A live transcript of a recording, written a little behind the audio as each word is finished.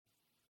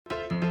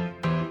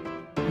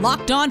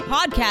Locked On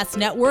Podcast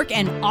Network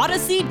and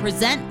Odyssey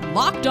present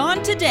Locked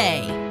On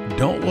Today.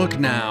 Don't look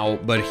now,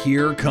 but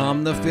here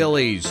come the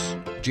Phillies.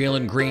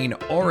 Jalen Green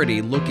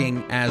already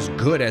looking as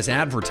good as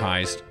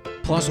advertised.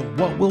 Plus,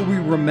 what will we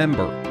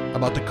remember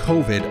about the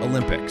COVID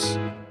Olympics?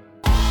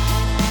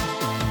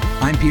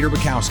 I'm Peter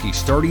Bukowski,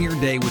 starting your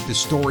day with the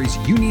stories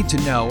you need to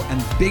know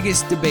and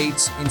biggest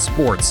debates in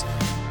sports.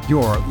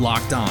 You're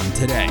Locked On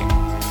Today.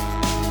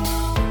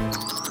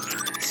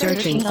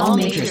 Searching all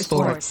major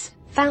sports.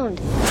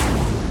 Found.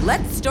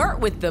 Let's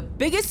start with the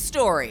biggest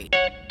story.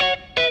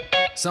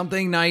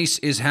 Something nice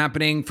is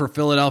happening for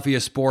Philadelphia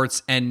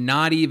sports, and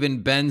not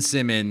even Ben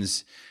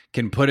Simmons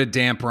can put a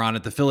damper on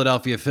it. The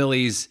Philadelphia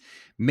Phillies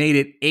made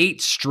it 8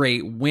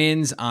 straight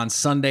wins on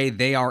Sunday.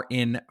 They are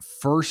in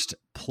first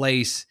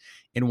place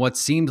in what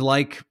seemed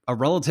like a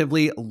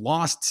relatively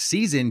lost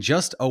season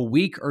just a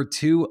week or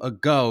two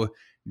ago.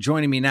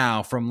 Joining me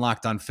now from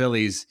Locked On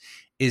Phillies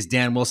is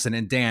Dan Wilson.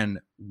 And Dan,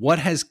 what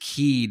has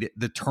keyed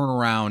the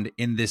turnaround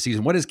in this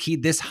season? What has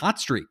keyed this hot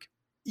streak?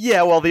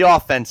 Yeah, well, the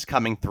offense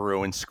coming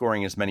through and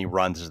scoring as many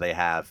runs as they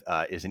have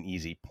is an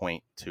easy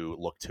point to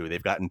look to.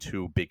 They've gotten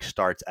 2 big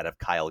starts out of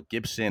Kyle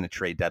Gibson, a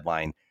trade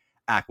deadline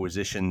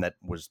acquisition that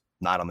was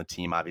not on the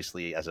team,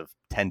 obviously, as of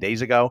 10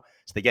 days ago.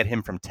 So they get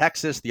him from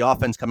Texas. The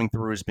offense coming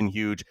through has been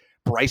huge.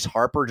 Bryce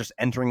Harper just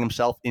entering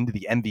himself into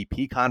the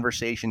MVP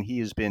conversation. He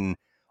has been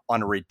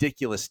on a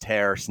ridiculous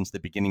tear since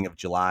the beginning of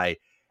July.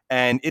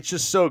 And it's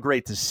just so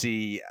great to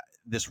see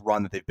this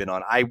run that they've been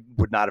on. I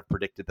would not have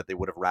predicted that they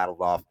would have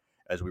rattled off,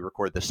 as we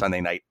record this Sunday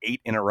night,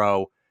 8 in a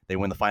row. They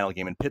win the final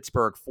game in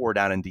Pittsburgh, 4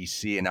 down in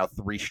D.C., and now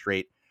 3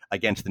 straight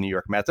against the New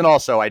York Mets. And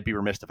also, I'd be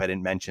remiss if I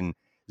didn't mention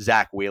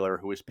Zach Wheeler,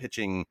 who is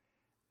pitching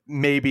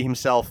maybe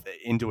himself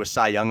into a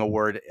Cy Young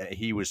Award.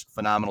 He was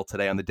phenomenal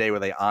today on the day where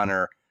they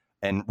honor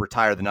and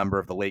retire the number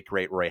of the late,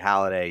 great Roy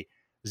Halladay.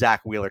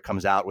 Zach Wheeler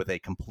comes out with a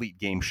complete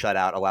game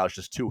shutout, allows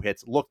just 2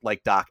 hits, looked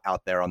like Doc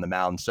out there on the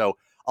mound. So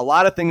a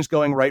lot of things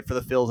going right for the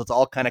Phils. It's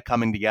all kind of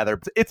coming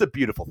together. It's a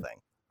beautiful thing.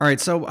 All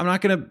right, so I'm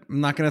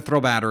not gonna throw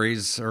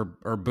batteries or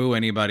boo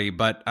anybody,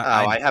 but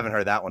I haven't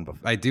heard that one before.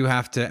 I do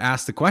have to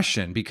ask the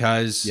question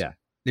because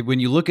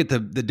when you look at the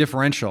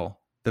differential,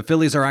 the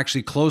Phillies are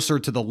actually closer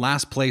to the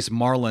last place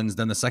Marlins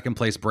than the second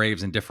place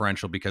Braves in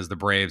differential, because the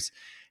Braves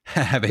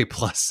have a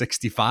plus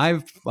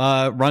 65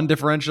 run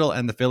differential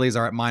and the Phillies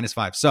are at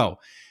 -5. So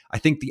I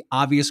think the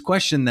obvious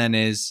question then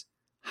is,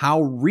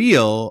 how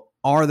real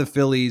are the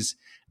Phillies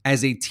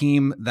as a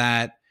team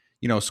that,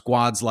 you know,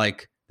 squads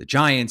like the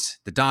Giants,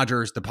 the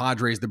Dodgers, the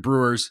Padres, the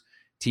Brewers,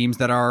 teams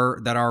that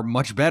are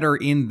much better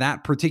in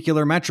that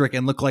particular metric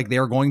and look like they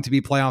are going to be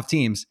playoff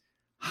teams.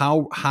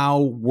 How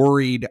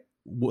worried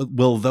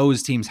will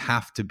those teams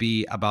have to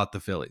be about the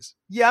Phillies?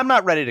 Yeah, I'm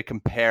not ready to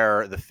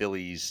compare the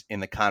Phillies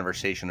in the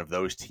conversation of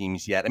those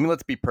teams yet. I mean,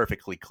 let's be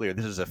perfectly clear.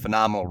 This is a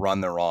phenomenal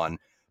run they're on.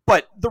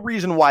 But the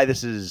reason why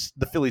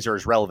the Phillies are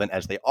as relevant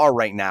as they are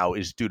right now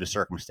is due to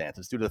circumstance.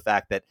 It's due to the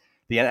fact that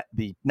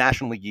the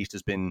National League East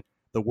has been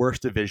the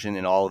worst division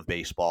in all of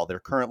baseball. They're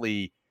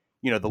currently,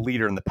 the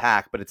leader in the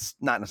pack, but it's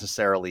not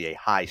necessarily a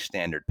high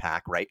standard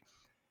pack, right?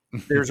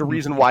 There's a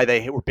reason why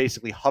they were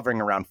basically hovering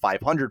around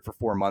 500 for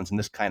 4 months, and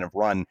this kind of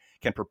run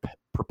can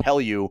propel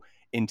you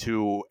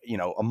into,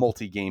 a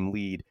multi-game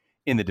lead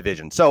in the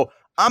division. So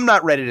I'm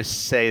not ready to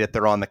say that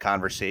they're in the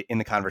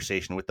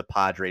conversation with the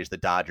Padres, the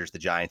Dodgers, the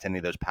Giants, any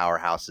of those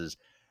powerhouses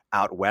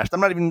out west.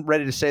 I'm not even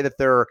ready to say that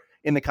they're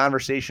in the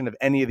conversation of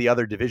any of the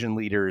other division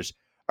leaders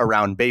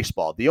around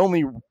baseball. The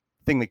only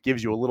thing that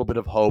gives you a little bit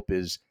of hope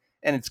is,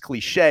 and it's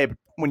cliche, but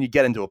when you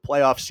get into a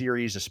playoff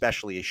series,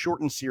 especially a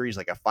shortened series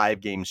like a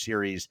 5-game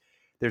series,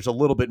 there's a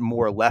little bit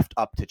more left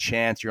up to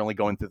chance. You're only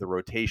going through the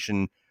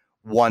rotation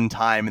one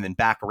time and then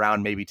back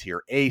around maybe to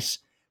your ace.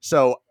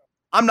 So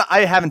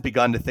I haven't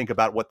begun to think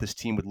about what this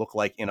team would look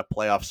like in a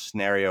playoff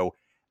scenario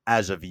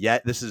as of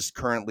yet. This is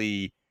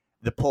currently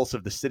the pulse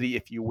of the city,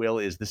 if you will,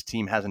 is this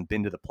team hasn't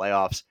been to the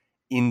playoffs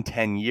in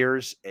 10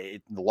 years, the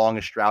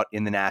longest drought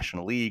in the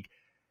National League.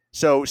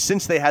 So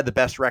since they had the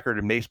best record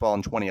in baseball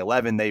in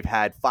 2011, they've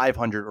had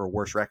 500 or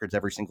worse records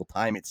every single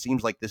time. It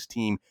seems like this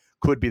team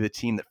could be the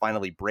team that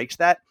finally breaks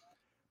that.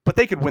 But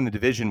they could win the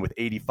division with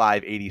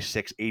 85,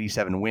 86,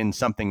 87 wins,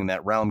 something in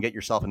that realm, get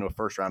yourself into a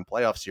first-round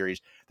playoff series.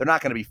 They're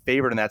not going to be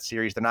favored in that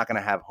series. They're not going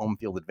to have home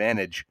field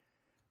advantage.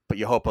 But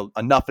you hope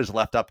enough is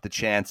left up to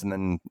chance, and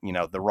then,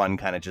 the run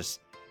kind of just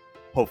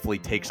hopefully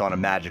takes on a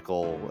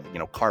magical,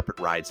 carpet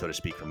ride, so to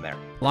speak, from there.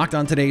 Locked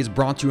On Today is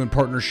brought to you in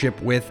partnership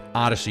with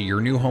Odyssey, your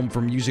new home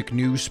for music,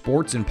 news,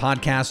 sports, and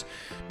podcasts.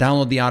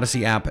 Download the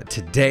Odyssey app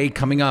today.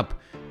 Coming up,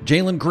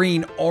 Jalen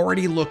Green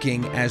already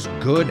looking as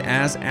good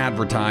as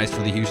advertised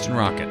for the Houston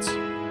Rockets.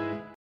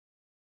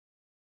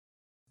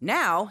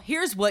 Now,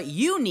 here's what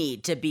you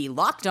need to be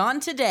locked on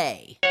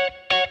today.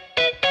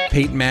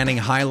 Peyton Manning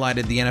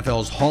highlighted the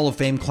NFL's Hall of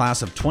Fame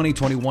class of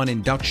 2021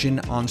 induction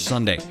on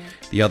Sunday.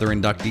 The other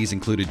inductees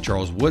included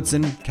Charles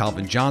Woodson,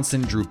 Calvin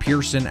Johnson, Drew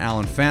Pearson,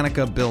 Alan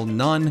Faneca, Bill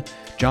Nunn,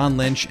 John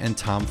Lynch, and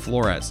Tom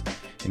Flores.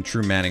 In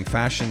true Manning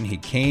fashion, he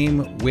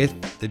came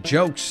with the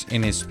jokes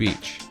in his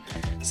speech.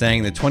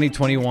 saying the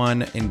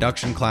 2021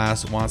 induction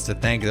class wants to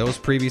thank those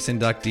previous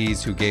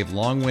inductees who gave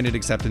long-winded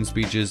acceptance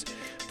speeches,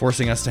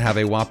 forcing us to have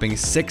a whopping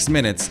 6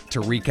 minutes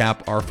to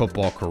recap our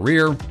football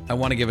career. I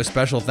want to give a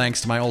special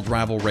thanks to my old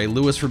rival Ray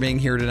Lewis for being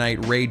here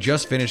tonight. Ray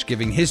just finished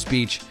giving his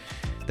speech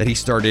that he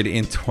started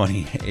in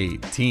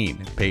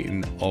 2018.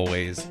 Peyton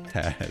always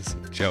has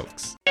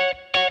jokes.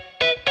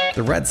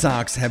 The Red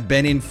Sox have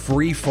been in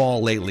free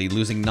fall lately,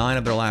 losing 9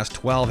 of their last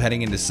 12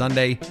 heading into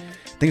Sunday.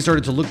 Things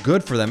started to look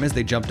good for them as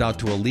they jumped out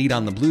to a lead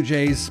on the Blue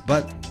Jays,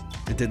 but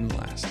it didn't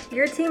last.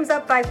 Your team's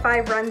up by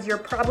 5 runs. You're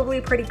probably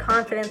pretty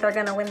confident they're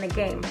going to win the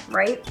game,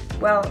 right?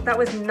 Well, that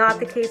was not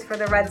the case for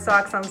the Red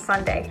Sox on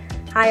Sunday.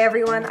 Hi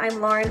everyone, I'm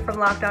Lauren from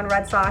Locked On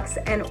Red Sox,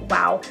 and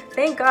wow,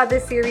 thank God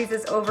this series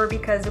is over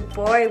because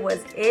boy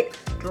was it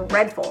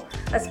dreadful.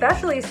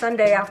 Especially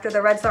Sunday after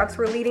the Red Sox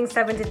were leading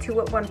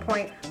 7-2 at one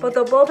point, but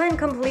the bullpen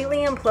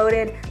completely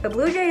imploded. The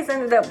Blue Jays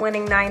ended up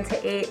winning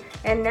 9-8,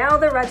 and now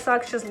the Red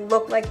Sox just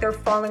look like they're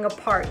falling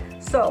apart.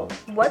 So,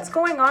 what's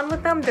going on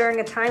with them during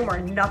a time where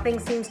nothing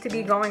seems to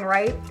be going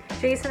right?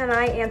 Jason and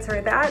I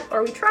answer that,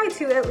 or we try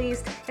to at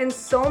least, and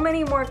so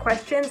many more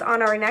questions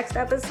on our next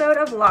episode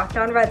of Locked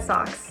On Red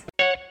Sox.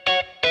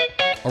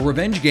 A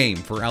revenge game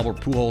for Albert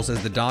Pujols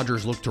as the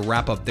Dodgers look to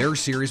wrap up their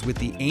series with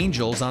the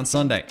Angels on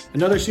Sunday.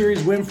 Another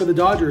series win for the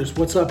Dodgers.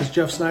 What's up? It's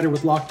Jeff Snyder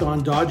with Locked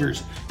On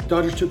Dodgers.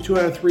 Dodgers took 2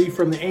 out of 3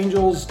 from the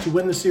Angels to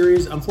win the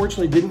series.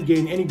 Unfortunately, didn't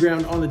gain any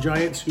ground on the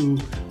Giants, who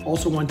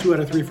also won 2 out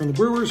of 3 from the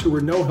Brewers, who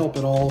were no help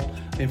at all.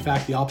 In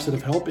fact, the opposite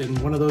of help in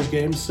one of those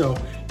games. So,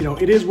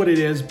 it is what it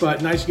is,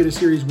 but nice to get a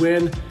series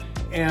win.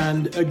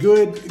 And a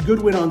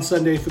good win on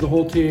Sunday for the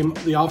whole team.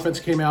 The offense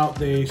came out.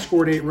 They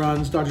scored 8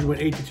 runs. Dodgers went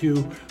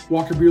 8-2.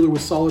 Walker Buehler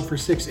was solid for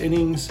 6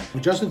 innings.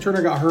 Justin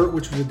Turner got hurt,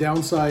 which was a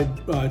downside.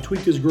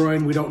 Tweaked his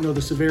groin. We don't know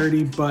the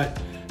severity,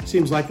 but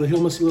seems likely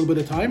he'll miss a little bit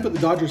of time. But the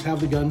Dodgers have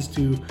the guns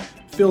to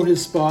fill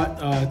his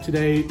spot.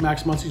 Today,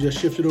 Max Muncy just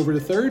shifted over to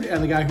third,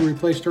 and the guy who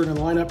replaced Turner in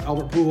the lineup,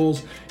 Albert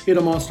Pujols, hit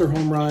a monster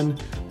home run.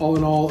 All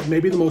in all,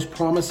 maybe the most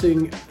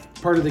promising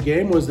part of the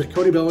game was that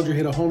Cody Bellinger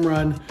hit a home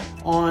run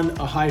on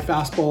a high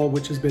fastball,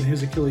 which has been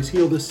his Achilles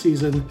heel this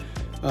season.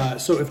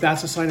 So if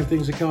that's a sign of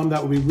things to come,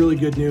 that would be really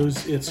good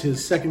news. It's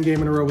his 2nd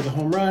game in a row with a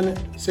home run,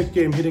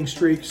 6-game hitting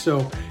streak.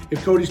 So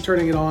if Cody's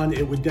turning it on,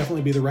 it would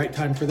definitely be the right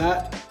time for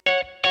that.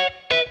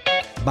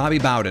 Bobby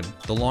Bowden,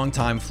 the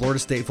longtime Florida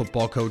State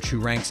football coach who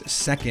ranks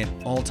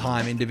 2nd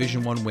all-time in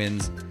Division I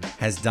wins,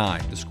 has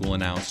died, the school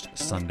announced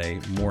Sunday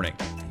morning.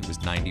 He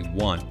was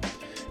 91.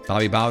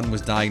 Bobby Bowden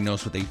was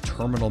diagnosed with a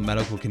terminal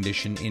medical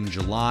condition in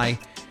July.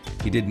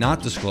 He did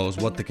not disclose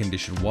what the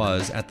condition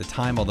was at the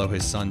time, although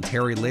his son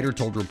Terry later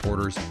told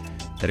reporters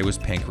that it was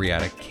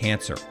pancreatic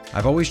cancer.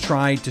 I've always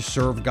tried to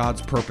serve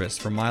God's purpose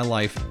for my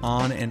life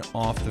on and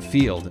off the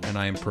field, and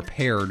I am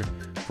prepared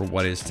for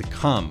what is to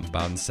come,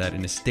 Bowden said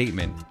in a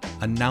statement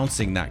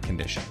announcing that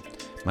condition.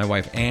 My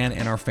wife Ann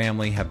and our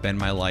family have been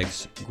my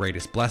life's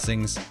greatest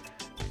blessings.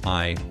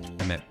 I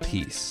am at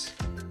peace.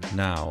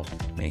 Now,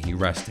 may he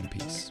rest in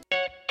peace.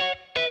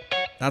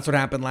 That's what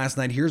happened last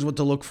night. Here's what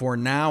to look for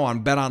now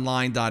on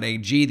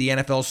betonline.ag. The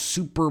NFL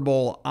Super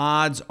Bowl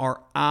odds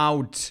are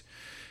out.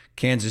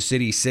 Kansas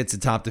City sits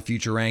atop the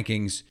future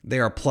rankings. They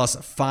are plus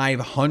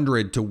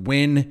 500 to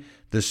win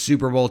the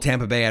Super Bowl.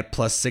 Tampa Bay at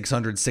plus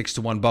 600,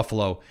 6-1.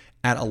 Buffalo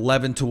at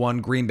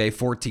 11-1. Green Bay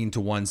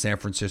 14-1. San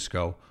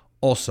Francisco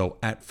also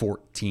at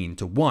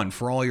 14-1.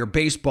 For all your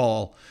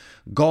baseball,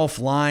 golf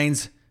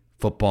lines,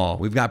 football.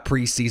 We've got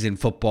preseason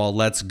football.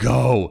 Let's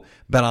go.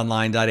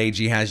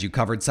 BetOnline.ag has you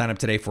covered. Sign up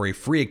today for a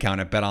free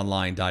account at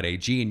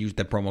BetOnline.ag and use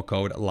the promo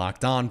code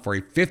LOCKEDON for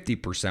a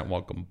 50%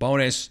 welcome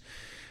bonus.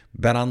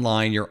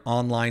 BetOnline, your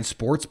online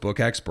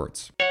sportsbook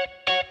experts.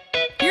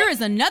 Here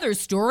is another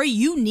story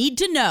you need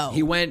to know.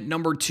 He went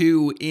number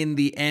 2 in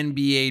the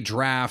NBA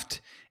draft,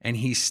 and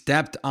he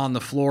stepped on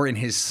the floor in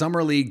his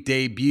Summer League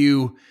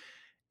debut,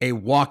 a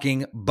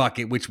walking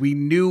bucket, which we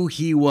knew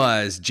he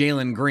was.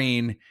 Jalen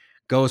Green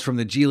goes from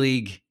the G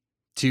League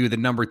to the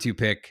number 2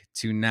 pick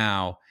to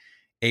now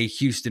a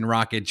Houston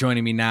Rocket.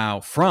 Joining me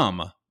now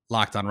from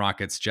Locked On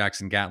Rockets,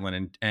 Jackson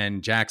Gatlin.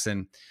 And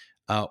Jackson,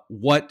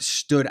 what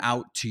stood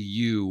out to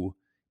you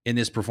in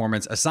this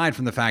performance, aside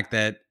from the fact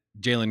that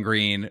Jalen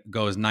Green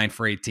goes 9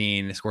 for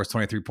 18, scores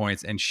 23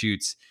 points, and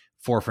shoots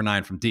 4 for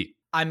 9 from deep?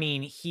 I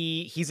mean,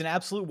 he's an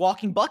absolute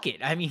walking bucket.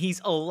 I mean, he's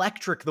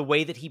electric the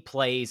way that he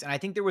plays. And I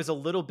think there was a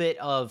little bit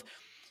of,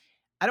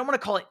 I don't want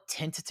to call it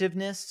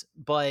tentativeness,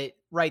 but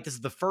right, this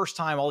is the first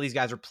time all these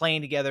guys are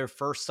playing together,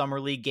 first Summer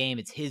League game.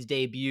 It's his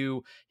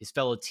debut, his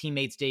fellow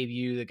teammates'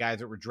 debut, the guys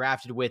that were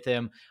drafted with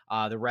him,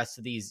 the rest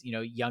of these,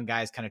 young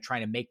guys kind of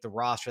trying to make the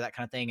roster, that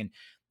kind of thing. And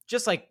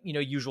just like,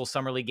 usual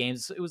Summer League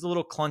games, it was a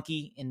little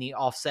clunky in the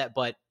offset,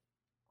 but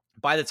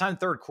by the time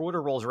third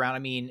quarter rolls around, I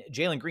mean,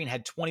 Jalen Green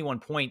had 21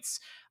 points,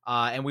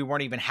 and we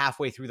weren't even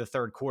halfway through the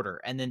third quarter.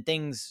 And then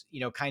things,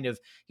 he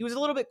was a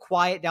little bit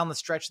quiet down the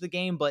stretch of the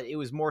game, but it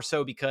was more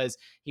so because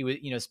he was,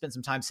 spent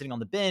some time sitting on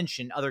the bench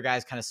and other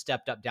guys kind of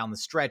stepped up down the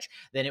stretch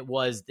than it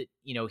was that,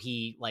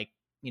 he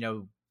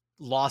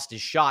lost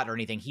his shot or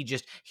anything.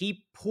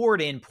 He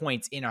poured in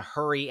points in a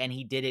hurry, and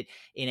he did it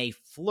in a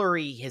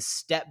flurry. His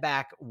step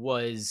back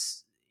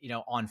was,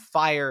 on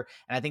fire.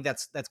 And I think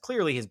that's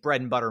clearly his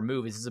bread and butter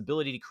move, is his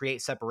ability to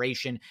create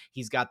separation.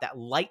 He's got that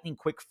lightning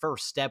quick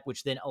first step,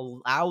 which then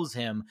allows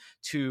him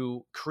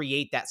to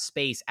create that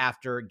space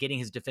after getting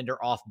his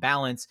defender off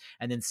balance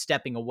and then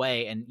stepping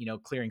away and,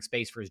 clearing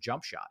space for his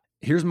jump shot.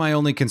 Here's my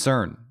only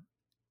concern.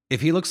 If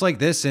he looks like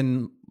this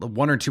in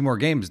 1 or 2 more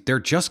games, they're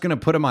just going to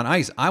put him on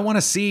ice. I want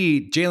to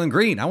see Jalen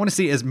Green. I want to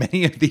see as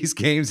many of these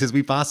games as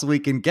we possibly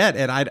can get.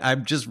 And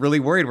I'm just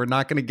really worried we're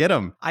not going to get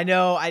him. I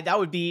know that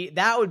would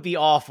be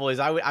awful.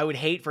 I would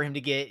hate for him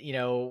to get,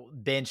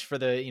 benched for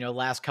the,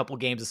 last couple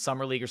games of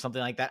Summer League or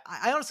something like that.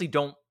 I honestly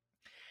don't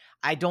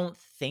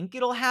think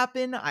it'll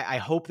happen. I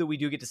hope that we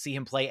do get to see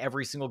him play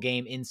every single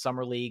game in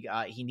Summer League.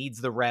 He needs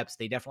the reps.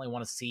 They definitely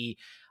want to see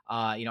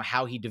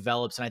how he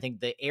develops. And I think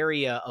the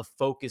area of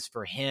focus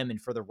for him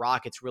and for the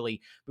Rockets really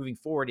moving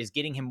forward is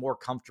getting him more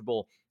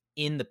comfortable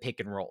in the pick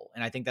and roll.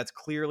 And I think that's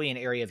clearly an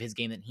area of his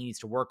game that he needs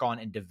to work on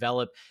and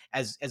develop.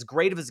 As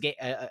great of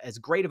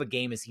a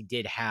game as he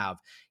did have,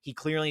 he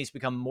clearly needs to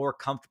become more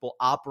comfortable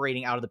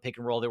operating out of the pick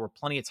and roll. There were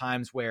plenty of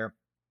times where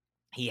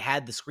he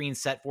had the screen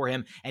set for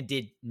him and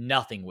did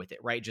nothing with it,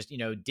 right? Just,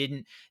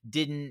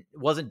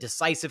 wasn't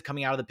decisive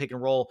coming out of the pick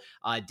and roll,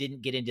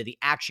 didn't get into the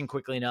action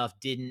quickly enough,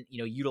 didn't,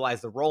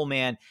 utilize the roll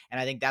man. And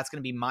I think that's going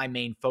to be my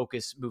main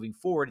focus moving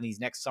forward in these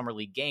next Summer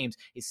League games,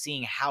 is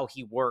seeing how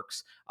he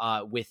works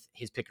with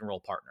his pick and roll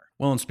partner.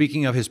 Well, and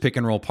speaking of his pick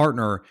and roll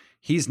partner,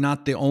 he's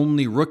not the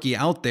only rookie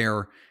out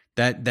there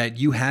that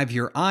you have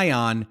your eye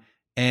on.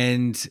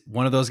 And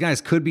one of those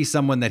guys could be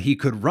someone that he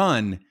could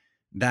run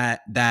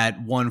that 1-4,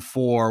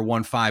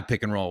 1-5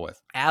 pick and roll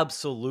with.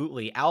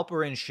 Absolutely.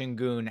 Alperen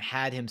Sengun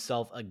had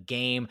himself a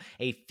game,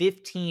 a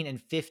 15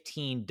 and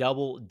 15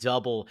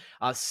 double-double.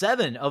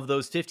 7 of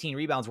those 15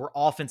 rebounds were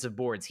offensive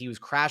boards. He was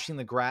crashing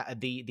the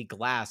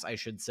glass, I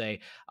should say,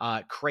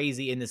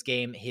 crazy in this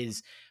game.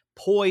 His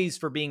poised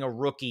for being a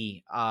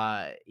rookie.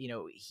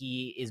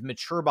 He is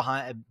mature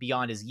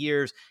beyond his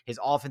years. His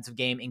offensive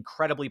game,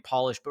 incredibly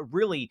polished, but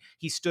really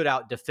he stood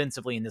out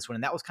defensively in this one.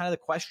 And that was kind of the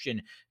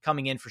question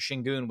coming in for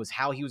Sengun, was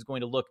how he was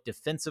going to look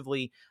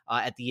defensively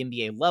at the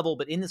NBA level.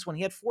 But in this one,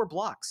 he had 4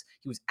 blocks.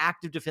 He was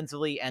active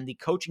defensively, and the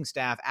coaching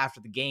staff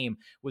after the game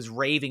was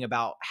raving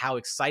about how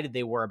excited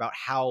they were about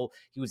how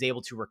he was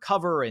able to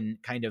recover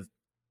and kind of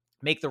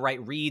make the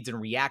right reads and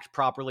react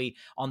properly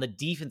on the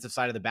defensive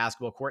side of the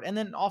basketball court. And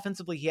then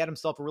offensively, he had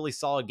himself a really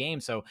solid game.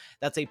 So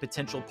that's a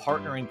potential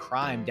partner in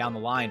crime down the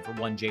line for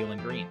one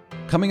Jalen Green.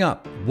 Coming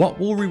up, what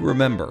will we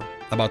remember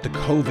about the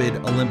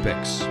COVID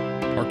Olympics?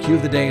 Our cue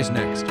of the day is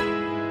next.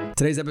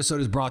 Today's episode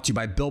is brought to you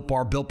by Built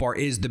Bar. Built Bar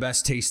is the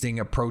best tasting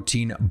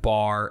protein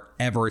bar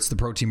ever. It's the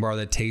protein bar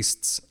that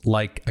tastes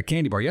like a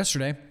candy bar.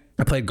 Yesterday,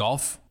 I played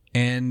golf.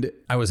 And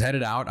I was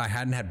headed out. I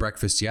hadn't had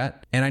breakfast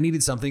yet. And I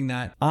needed something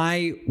that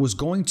I was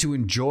going to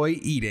enjoy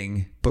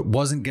eating, but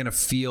wasn't going to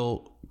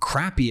feel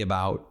crappy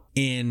about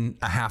in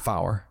a half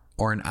hour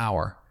or an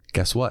hour.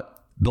 Guess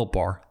what? Built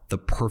Bar, the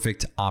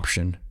perfect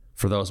option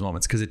for those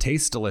moments, because it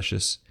tastes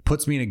delicious,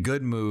 puts me in a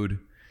good mood.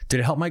 Did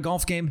it help my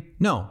golf game?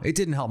 No, it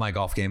didn't help my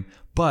golf game.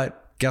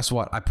 But guess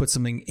what? I put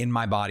something in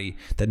my body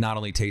that not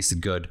only tasted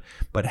good,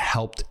 but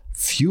helped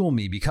fuel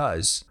me,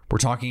 because we're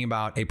talking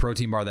about a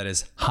protein bar that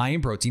is high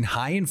in protein,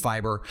 high in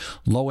fiber,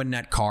 low in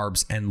net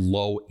carbs, and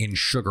low in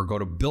sugar. Go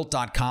to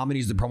built.com and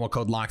use the promo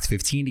code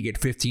LOCKED15 to get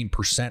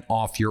 15%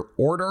 off your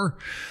order.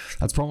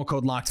 That's promo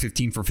code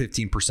LOCKED15 for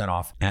 15%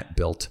 off at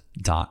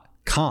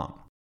built.com.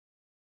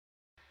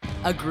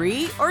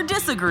 Agree or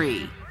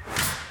disagree?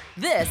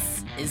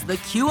 This is the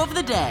cue of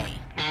the day.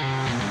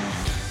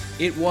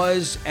 It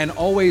was and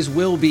always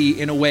will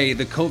be, in a way,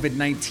 the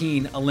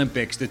COVID-19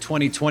 Olympics. The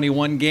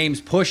 2021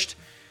 games pushed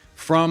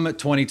from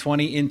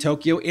 2020 in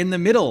Tokyo in the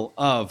middle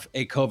of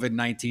a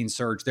COVID-19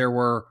 surge. There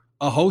were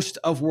a host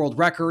of world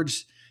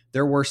records.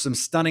 There were some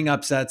stunning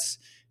upsets.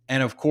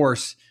 And of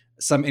course,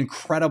 some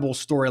incredible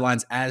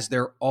storylines, as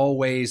there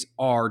always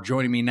are.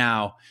 Joining me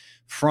now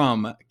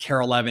from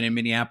KARE 11 in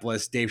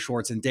Minneapolis, Dave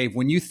Schwartz. And Dave,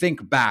 when you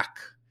think back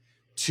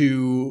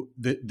to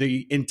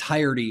the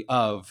entirety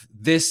of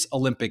this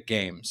Olympic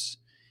Games,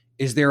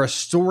 is there a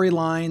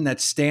storyline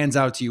that stands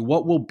out to you?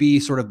 What will be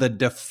sort of the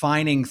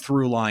defining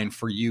through line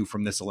for you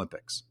from this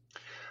Olympics?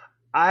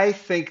 I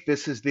think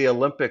this is the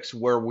Olympics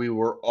where we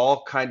were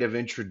all kind of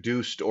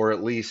introduced, or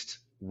at least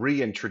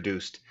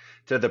reintroduced,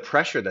 to the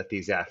pressure that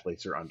these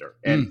athletes are under,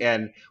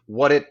 and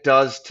what it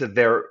does to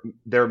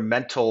their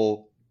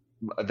mental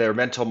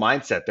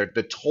mindset,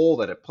 the toll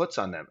that it puts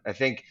on them. I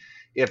think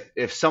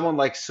if someone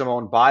like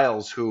Simone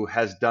Biles, who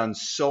has done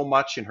so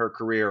much in her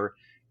career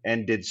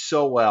and did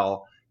so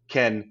well,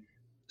 can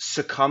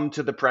succumb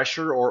to the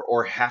pressure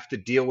or have to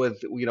deal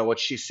with, what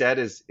she said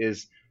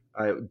is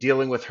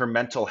dealing with her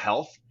mental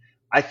health,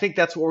 I think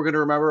that's what we're going to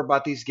remember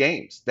about these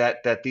games,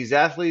 that these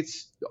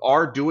athletes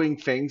are doing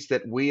things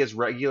that we as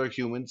regular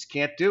humans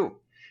can't do.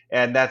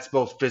 And that's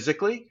both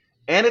physically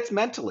and it's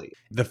mentally.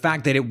 The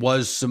fact that it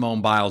was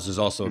Simone Biles is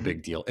also a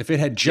big deal. If it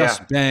had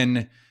just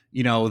been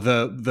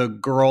the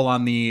girl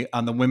on the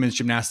women's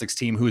gymnastics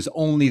team who's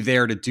only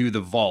there to do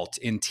the vault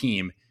in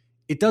team.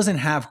 It doesn't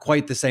have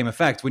quite the same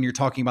effect when you're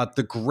talking about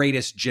the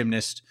greatest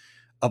gymnast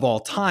of all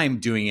time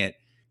doing it.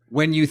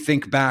 When you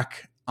think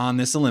back on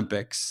this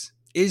Olympics,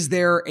 is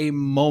there a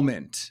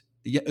moment?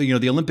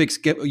 The Olympics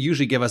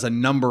usually give us a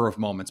number of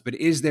moments, but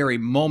is there a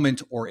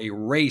moment or a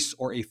race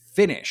or a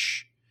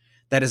finish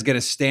that is going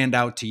to stand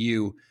out to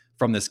you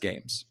from this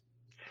Games?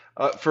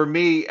 For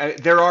me,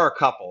 there are a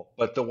couple,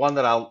 but the one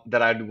that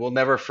I will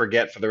never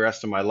forget for the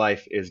rest of my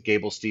life is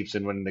Gable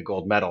Steveson winning the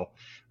gold medal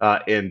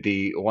in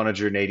the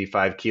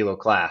 185 kilo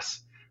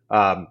class.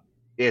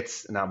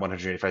 It's not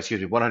 185, excuse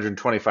me,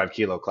 125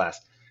 kilo class.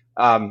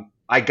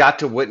 I got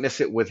to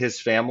witness it with his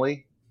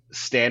family,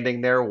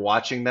 standing there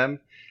watching them.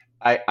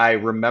 I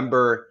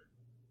remember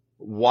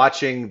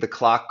watching the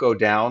clock go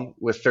down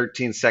with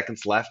 13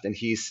 seconds left, and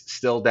he's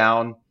still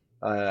down.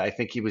 I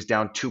think he was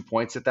down 2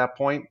 points at that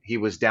point. He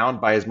was down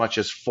by as much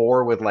as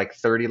 4 with like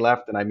 30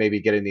 left, and I may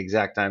be getting the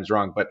exact times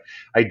wrong, but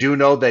I do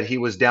know that he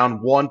was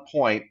down 1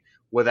 point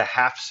with a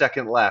half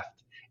second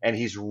left, and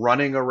he's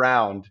running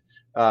around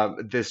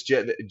this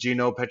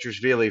Gino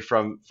Petrashvili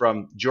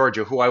from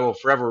Georgia, who I will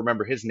forever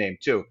remember his name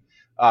too,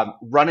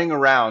 running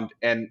around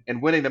and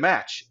winning the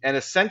match. And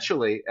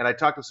essentially, and I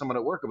talked to someone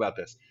at work about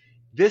this,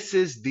 this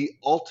is the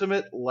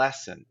ultimate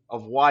lesson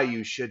of why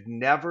you should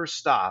never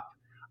stop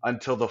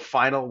until the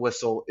final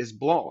whistle is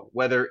blown,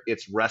 whether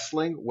it's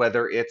wrestling,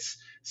 whether it's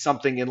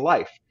something in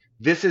life.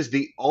 This is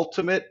the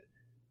ultimate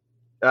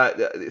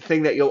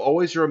thing that you'll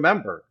always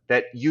remember,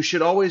 that you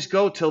should always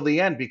go till the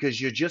end because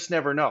you just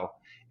never know.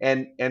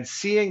 And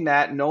seeing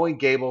that, knowing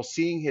Gable,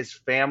 seeing his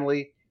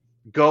family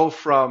go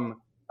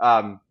from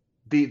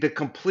the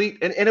complete,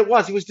 and it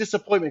was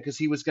disappointment because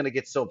he was going to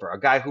get silver,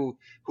 a guy who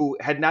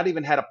had not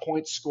even had a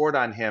point scored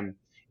on him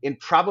in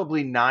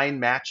probably 9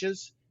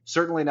 matches.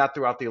 Certainly not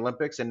throughout the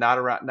Olympics and not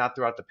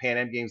throughout the Pan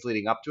Am Games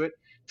leading up to it.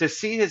 To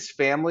see his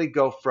family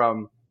go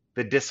from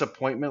the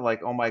disappointment,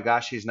 like, oh my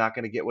gosh, he's not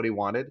going to get what he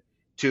wanted,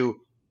 to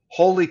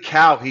holy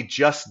cow, he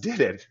just did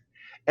it.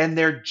 And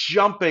they're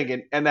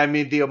jumping. And I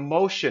mean, the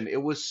emotion,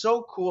 it was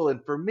so cool.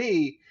 And for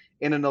me,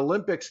 in an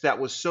Olympics that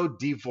was so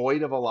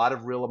devoid of a lot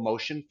of real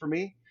emotion for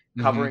me,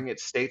 covering it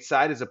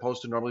stateside as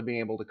opposed to normally being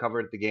able to cover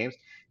it at the Games,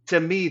 to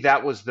me,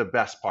 that was the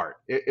best part.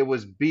 It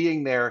was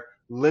being there,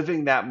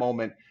 living that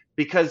moment,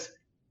 because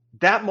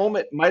that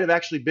moment might have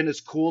actually been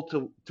as cool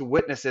to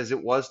witness as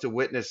it was to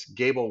witness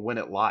Gable win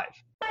it live.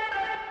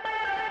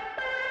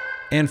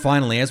 And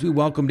finally, as we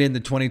welcomed in the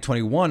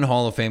 2021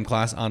 Hall of Fame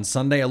class on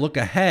Sunday, a look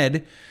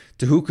ahead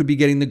to who could be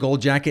getting the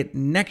gold jacket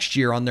next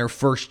year on their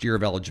first year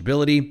of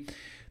eligibility.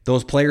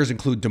 Those players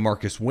include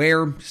DeMarcus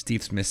Ware,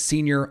 Steve Smith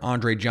Sr.,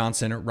 Andre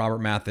Johnson, Robert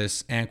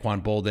Mathis,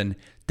 Anquan Bolden,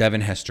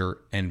 Devin Hester,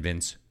 and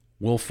Vince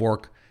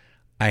Wilfork.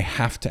 I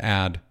have to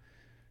add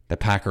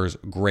that Packers'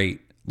 great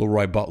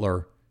Leroy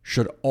Butler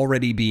should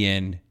already be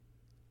in.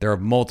 There are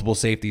multiple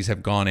safeties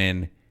have gone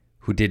in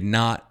who did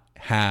not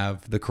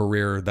have the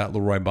career that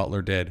Leroy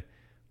Butler did.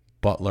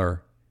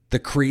 Butler, the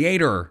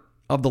creator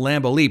of the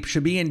Lambeau Leap,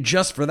 should be in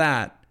just for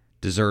that.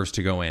 Deserves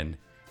to go in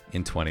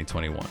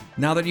 2021.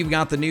 Now that you've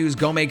got the news,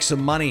 go make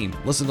some money.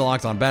 Listen to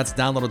Locked On Bets,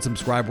 download and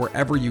subscribe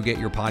wherever you get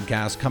your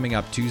podcasts. Coming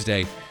up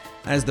Tuesday,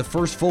 as the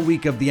first full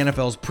week of the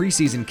NFL's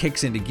preseason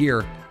kicks into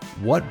gear,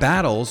 what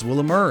battles will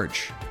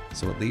emerge?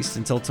 So at least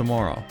until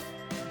tomorrow,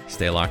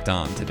 stay locked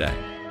on today.